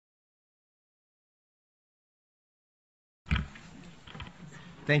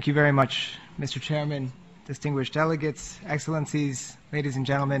Thank you very much, Mr. Chairman, distinguished delegates, excellencies, ladies and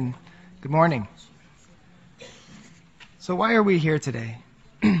gentlemen. Good morning. So why are we here today?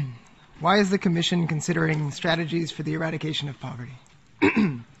 Why is the Commission considering strategies for the eradication of poverty?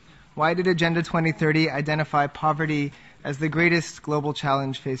 Why did Agenda 2030 identify poverty as the greatest global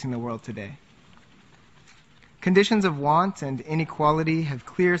challenge facing the world today? Conditions of want and inequality have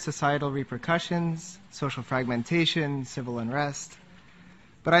clear societal repercussions, social fragmentation, civil unrest.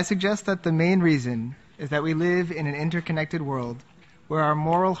 But I suggest that the main reason is that we live in an interconnected world where our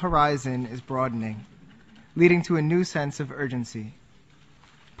moral horizon is broadening, leading to a new sense of urgency.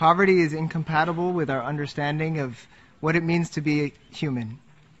 Poverty is incompatible with our understanding of what it means to be human.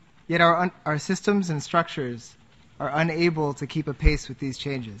 Yet our systems and structures are unable to keep apace with these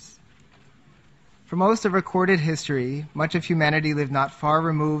changes. For most of recorded history, much of humanity lived not far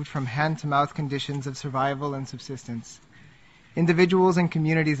removed from hand-to-mouth conditions of survival and subsistence, individuals and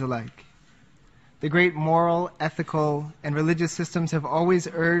communities alike. The great moral, ethical, and religious systems have always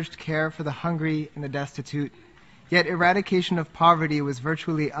urged care for the hungry and the destitute, yet eradication of poverty was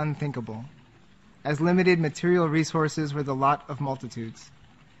virtually unthinkable, as limited material resources were the lot of multitudes.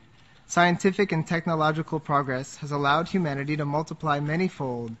 Scientific and technological progress has allowed humanity to multiply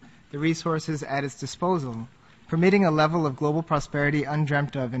many-fold the resources at its disposal, permitting a level of global prosperity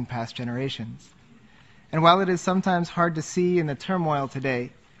undreamt of in past generations. And while it is sometimes hard to see in the turmoil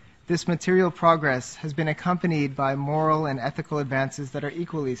today, this material progress has been accompanied by moral and ethical advances that are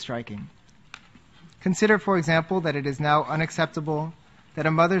equally striking. Consider, for example, that it is now unacceptable that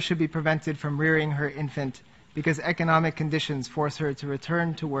a mother should be prevented from rearing her infant because economic conditions force her to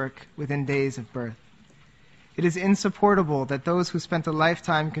return to work within days of birth. It is insupportable that those who spent a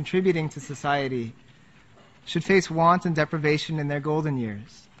lifetime contributing to society should face want and deprivation in their golden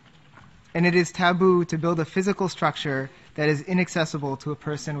years. And it is taboo to build a physical structure that is inaccessible to a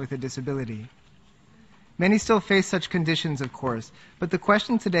person with a disability. Many still face such conditions, of course, but the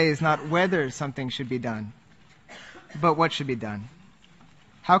question today is not whether something should be done, but what should be done.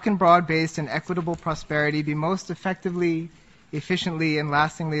 How can broad-based and equitable prosperity be most effectively, efficiently, and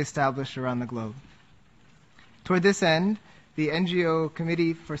lastingly established around the globe? Toward this end, the NGO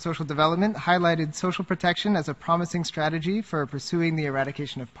Committee for Social Development highlighted social protection as a promising strategy for pursuing the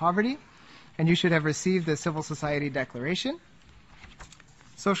eradication of poverty, and you should have received the Civil Society Declaration.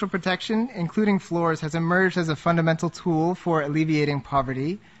 Social protection, including floors, has emerged as a fundamental tool for alleviating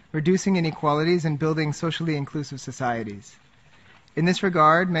poverty, reducing inequalities, and building socially inclusive societies. In this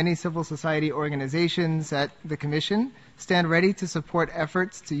regard, many civil society organizations at the Commission stand ready to support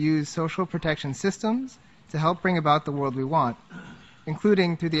efforts to use social protection systems to help bring about the world we want,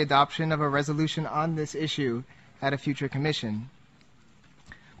 including through the adoption of a resolution on this issue at a future Commission.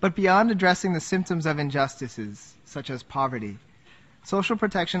 But beyond addressing the symptoms of injustices, such as poverty, social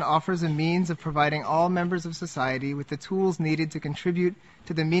protection offers a means of providing all members of society with the tools needed to contribute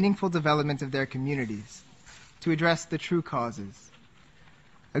to the meaningful development of their communities, to address the true causes.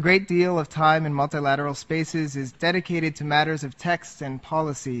 A great deal of time in multilateral spaces is dedicated to matters of text and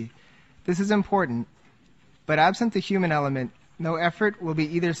policy. This is important, but absent the human element, no effort will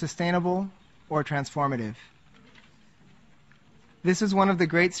be either sustainable or transformative. This is one of the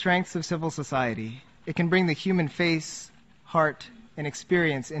great strengths of civil society. It can bring the human face, heart, and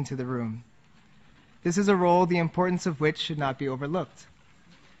experience into the room. This is a role the importance of which should not be overlooked.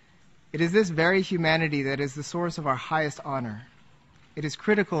 It is this very humanity that is the source of our highest honor. It is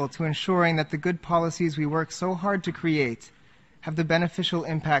critical to ensuring that the good policies we work so hard to create have the beneficial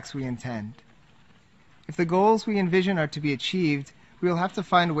impacts we intend. If the goals we envision are to be achieved, we will have to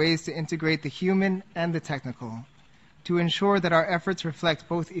find ways to integrate the human and the technical, to ensure that our efforts reflect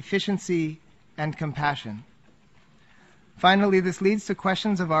both efficiency and compassion. Finally, this leads to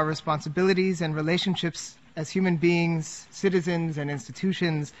questions of our responsibilities and relationships as human beings, citizens, and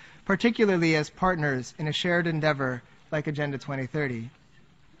institutions, particularly as partners in a shared endeavor like Agenda 2030.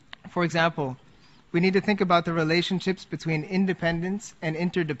 For example, we need to think about the relationships between independence and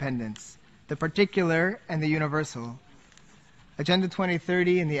interdependence, the particular and the universal. Agenda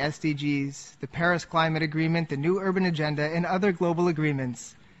 2030 and the SDGs, the Paris Climate Agreement, the New Urban Agenda, and other global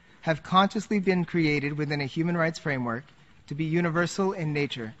agreements have consciously been created within a human rights framework to be universal in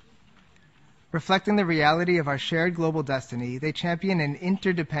nature. Reflecting the reality of our shared global destiny, they champion an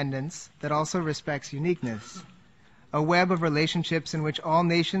interdependence that also respects uniqueness, a web of relationships in which all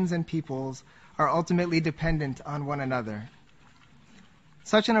nations and peoples are ultimately dependent on one another.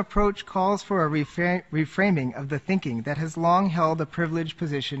 Such an approach calls for a reframing of the thinking that has long held a privileged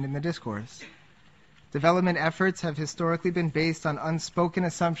position in the discourse. Development efforts have historically been based on unspoken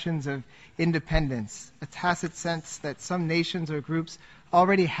assumptions of independence, a tacit sense that some nations or groups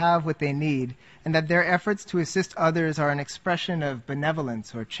already have what they need, and that their efforts to assist others are an expression of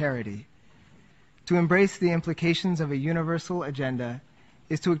benevolence or charity. To embrace the implications of a universal agenda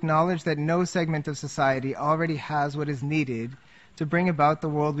is to acknowledge that no segment of society already has what is needed to bring about the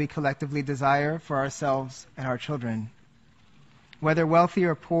world we collectively desire for ourselves and our children. Whether wealthy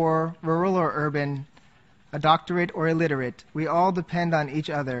or poor, rural or urban, a doctorate or illiterate, we all depend on each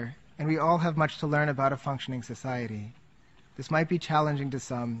other, and we all have much to learn about a functioning society. This might be challenging to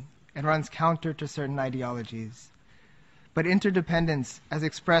some and runs counter to certain ideologies. But interdependence, as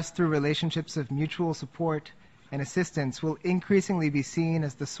expressed through relationships of mutual support and assistance, will increasingly be seen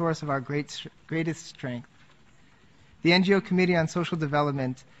as the source of our greatest strength. The NGO Committee on Social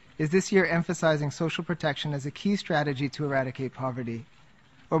Development is this year emphasizing social protection as a key strategy to eradicate poverty,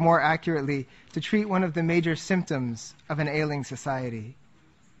 or more accurately, to treat one of the major symptoms of an ailing society.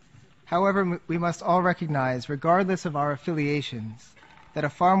 However, we must all recognize, regardless of our affiliations, that a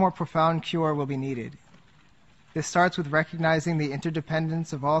far more profound cure will be needed. This starts with recognizing the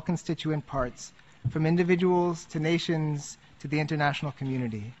interdependence of all constituent parts, from individuals to nations to the international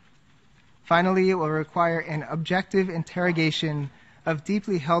community. Finally, it will require an objective interrogation of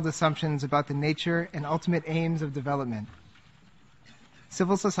deeply held assumptions about the nature and ultimate aims of development.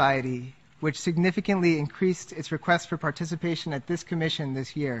 Civil society, which significantly increased its request for participation at this commission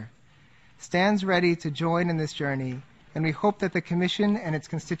this year, stands ready to join in this journey, and we hope that the Commission and its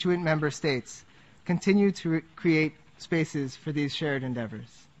constituent member states continue to create spaces for these shared endeavors.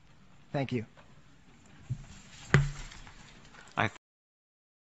 Thank you.